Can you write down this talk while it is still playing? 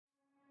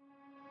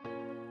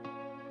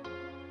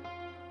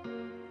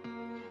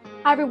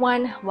Hi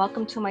everyone,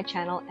 welcome to my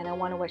channel, and I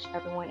want to wish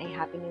everyone a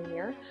happy new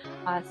year.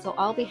 So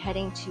I'll be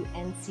heading to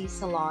NC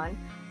Salon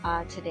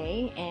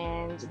today,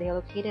 and they're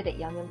located at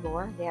Yonge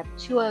Bloor. They have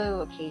two other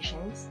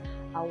locations,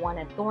 one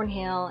at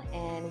Thornhill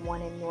and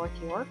one in North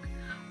York.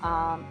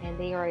 And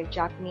they are a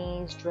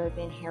Japanese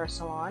driven hair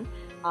salon,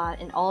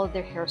 and all of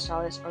their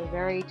hairstylists are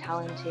very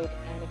talented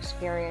and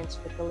experienced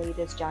with the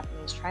latest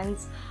Japanese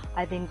trends.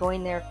 I've been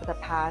going there for the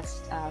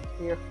past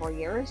 3 or 4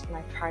 years, and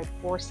I've tried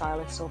 4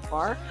 stylists so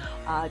far,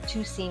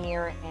 2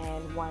 senior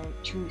and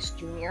 2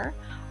 junior.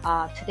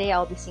 Today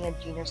I'll be seeing a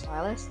junior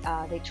stylist.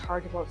 They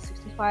charge about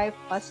 $65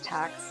 plus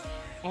tax,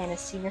 and a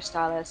senior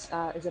stylist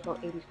is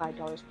about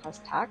 $85 plus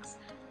tax,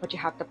 but you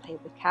have to pay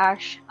with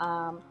cash.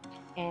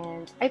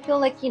 And I feel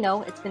like,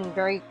 I've been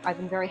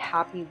very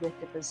happy with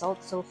the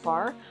results so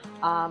far.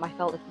 I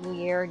felt like new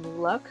year,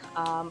 new look.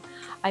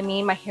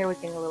 My hair was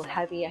getting a little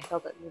heavy. I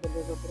felt that needed a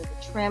little bit of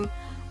a trim.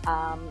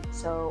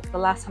 So the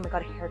last time I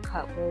got a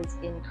haircut was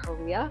in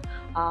Korea,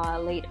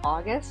 late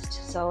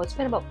August. So it's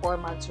been about 4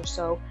 months or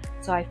so.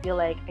 So I feel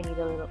like I need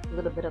a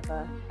little bit of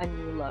a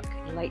new look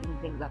and lighten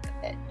things up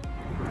a bit.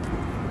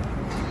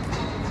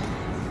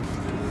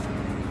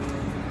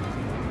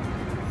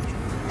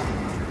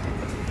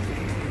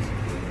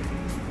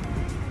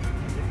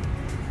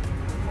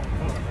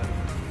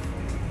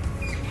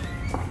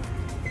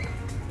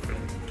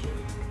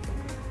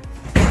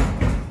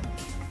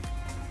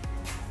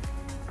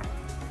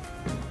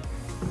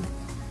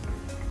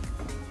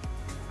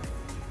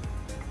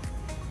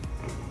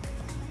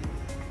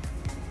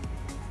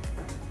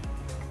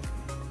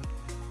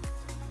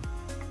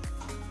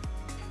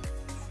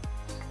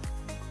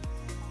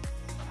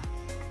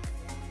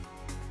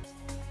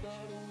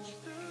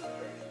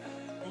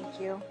 Thank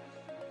you.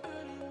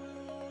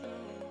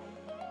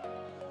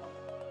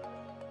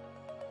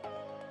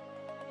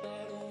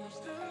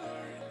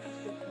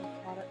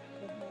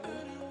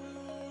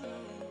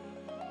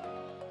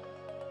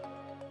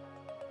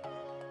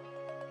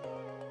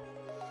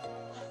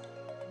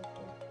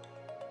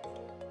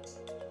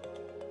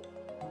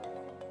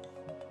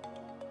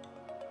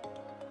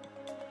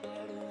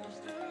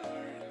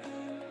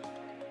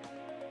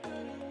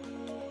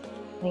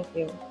 Thank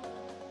you.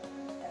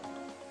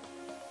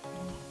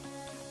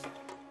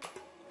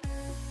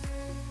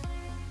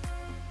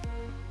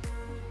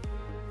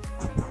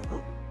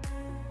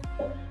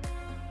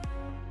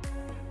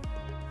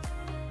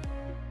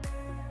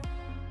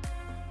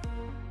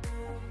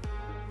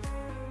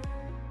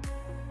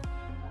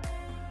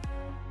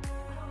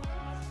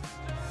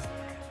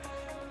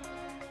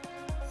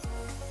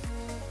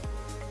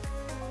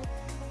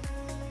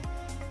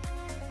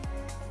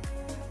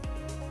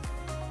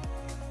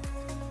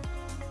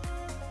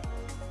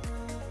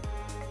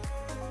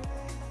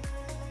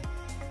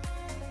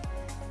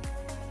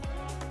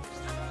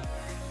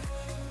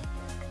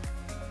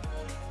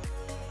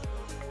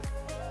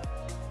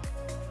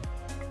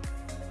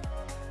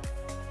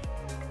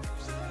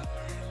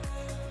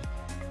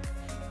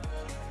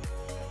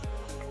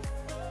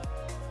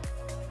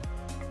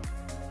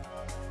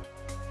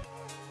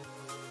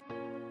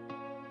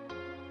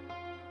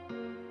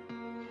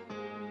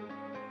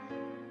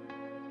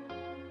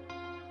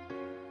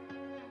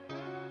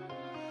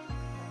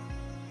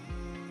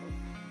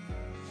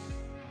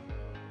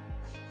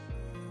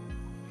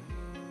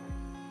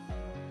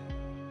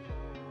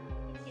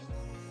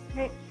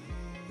 Hey.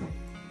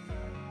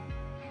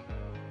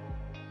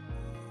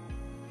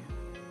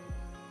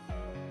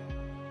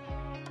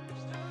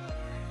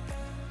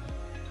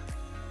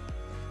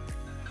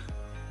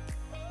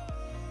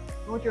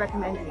 What would you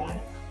recommend to me?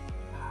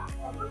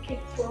 Okay,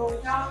 so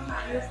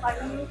you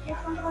slightly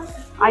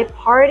I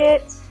part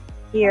it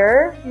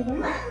here,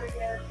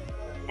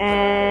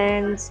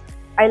 and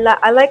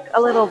I like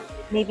a little,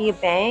 maybe a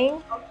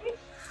bang.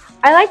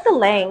 I like the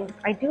length.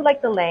 I do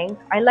like the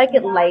length. I like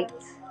it light.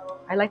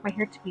 I like my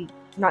hair to be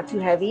not too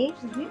heavy.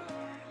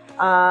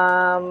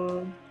 But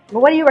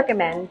what do you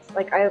recommend?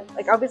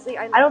 Obviously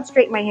I don't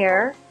straighten my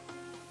hair.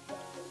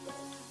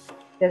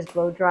 Just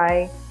blow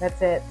dry.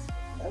 That's it.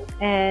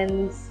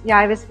 And yeah,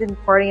 I've just been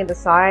parting at the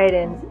side,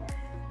 and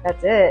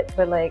that's it.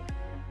 But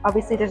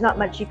obviously there's not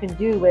much you can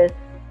do with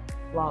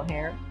long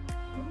hair.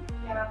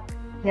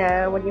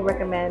 Yeah, what do you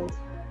recommend?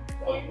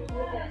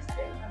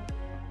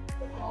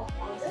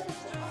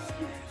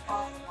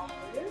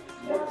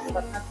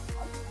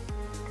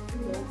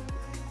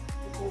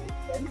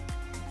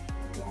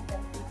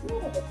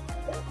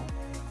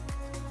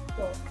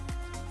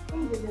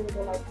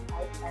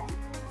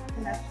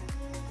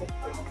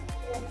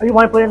 Oh, you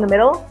want to put it in the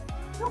middle?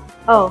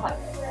 Oh,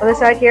 other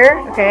side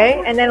here?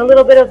 Okay. And then a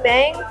little bit of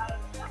bang?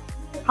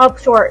 How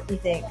short do you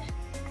think?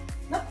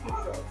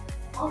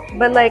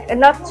 But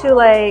enough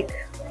to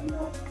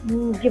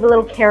give a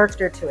little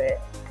character to it.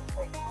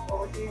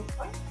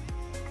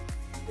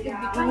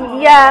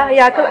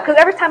 Yeah, because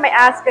every time I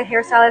ask a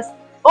hairstylist,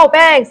 oh,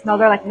 bangs! No,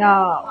 they're like,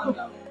 no.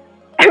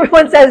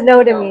 Everyone says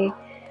no to me.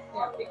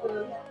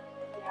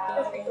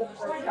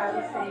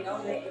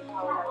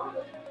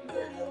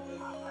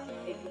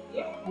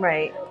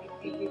 Right.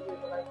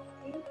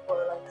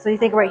 So you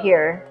think right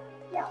here?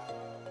 Yeah.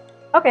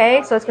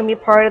 Okay, so it's gonna be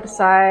part of the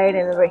side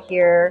and right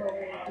here.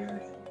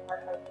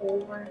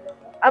 Over.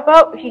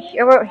 About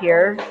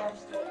here.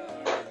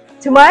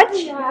 Too much?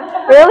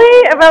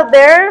 Really? About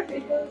there?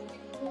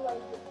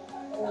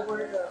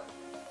 Over the.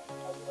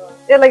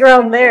 Yeah, like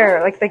around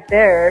there, like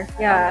there.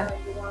 Yeah.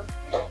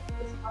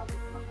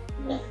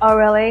 Oh,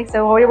 really?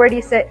 So where do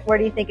you sit? Where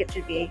do you think it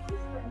should be?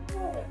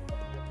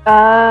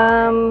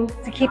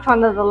 To keep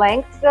on the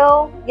length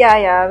still?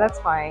 Yeah, that's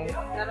fine. Is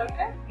that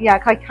okay? Yeah,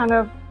 kind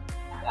of.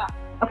 Yeah.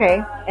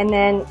 Okay, and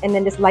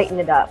then just lighten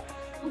it up.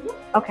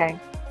 Okay.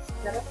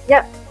 Is that okay?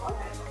 Yep.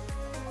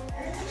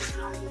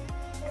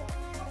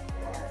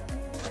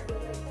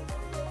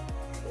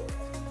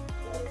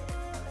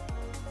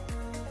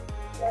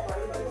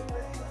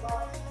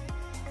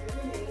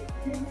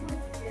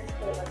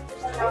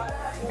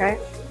 Okay.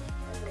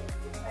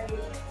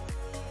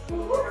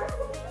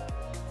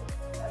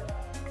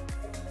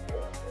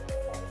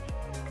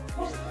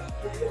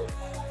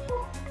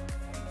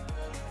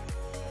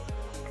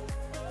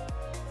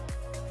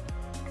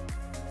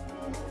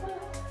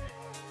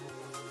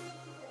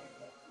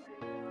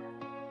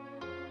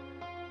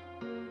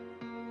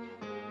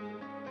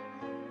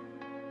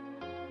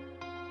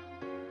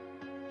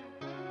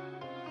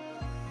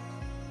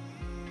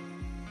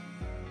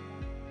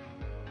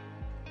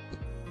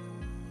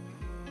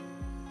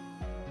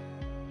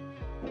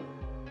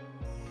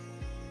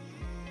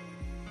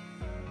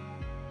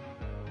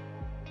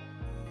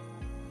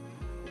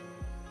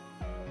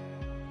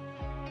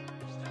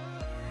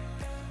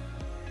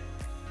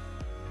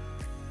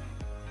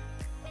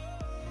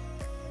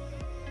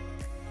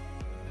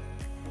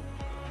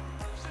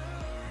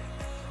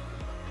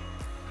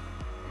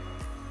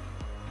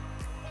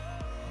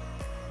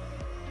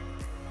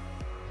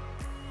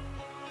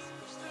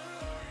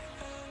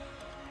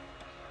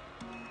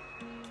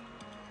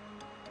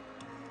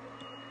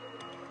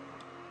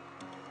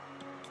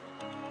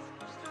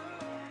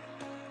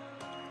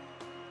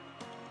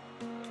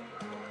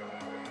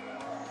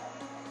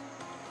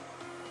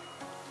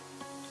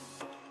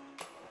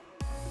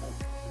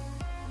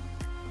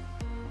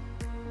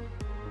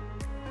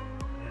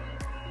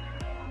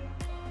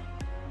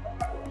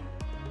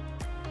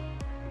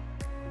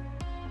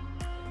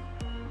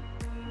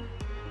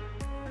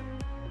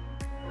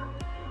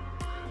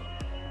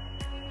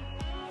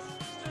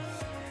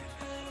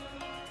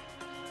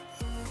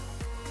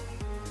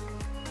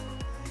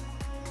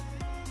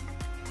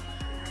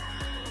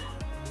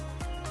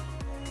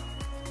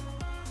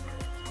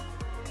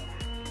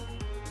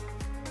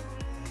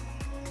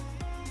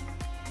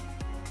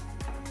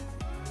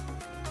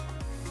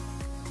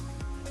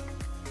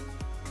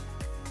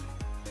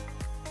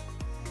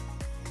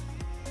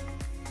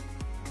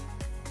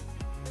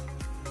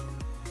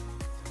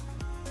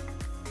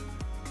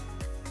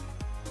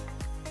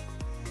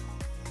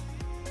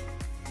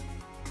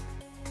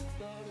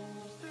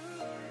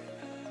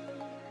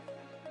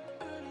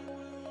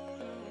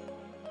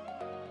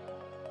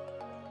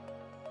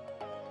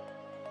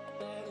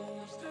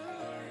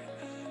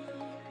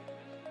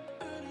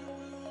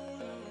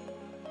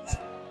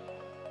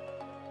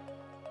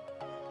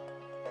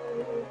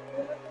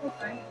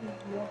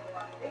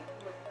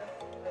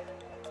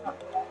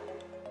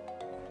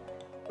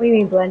 What do you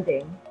mean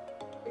blending?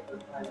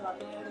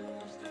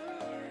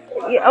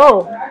 Yeah,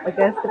 oh, I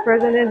guess the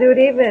person didn't do it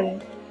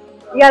even.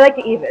 Yeah, I like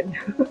it even.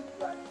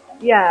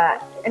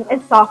 Yeah,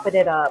 and soften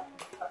it up.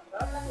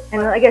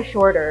 And I guess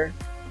shorter.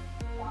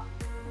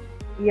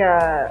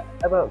 Yeah,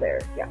 about there.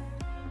 Yeah.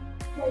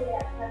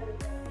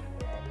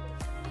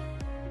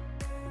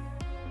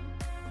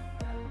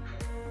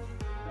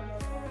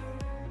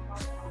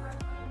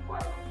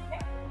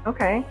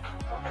 Okay.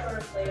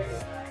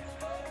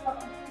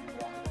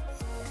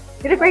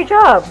 You did a great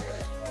job.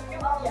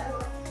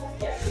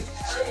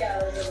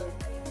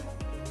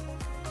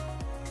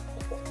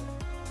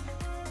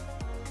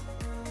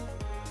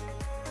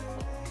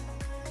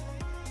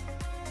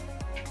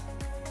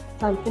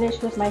 So I'm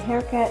finished with my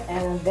haircut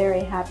and I'm very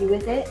happy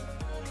with it.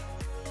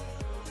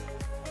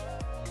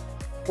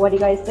 What do you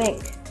guys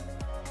think?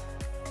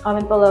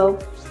 Comment below.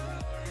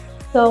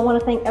 So I want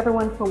to thank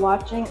everyone for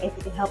watching. If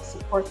you can help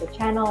support the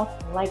channel,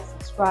 like,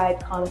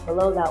 subscribe, comment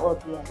below, that will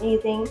be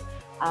amazing.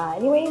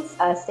 Anyways,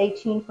 stay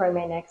tuned for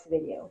my next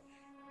video.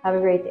 Have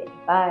a great day.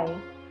 Bye.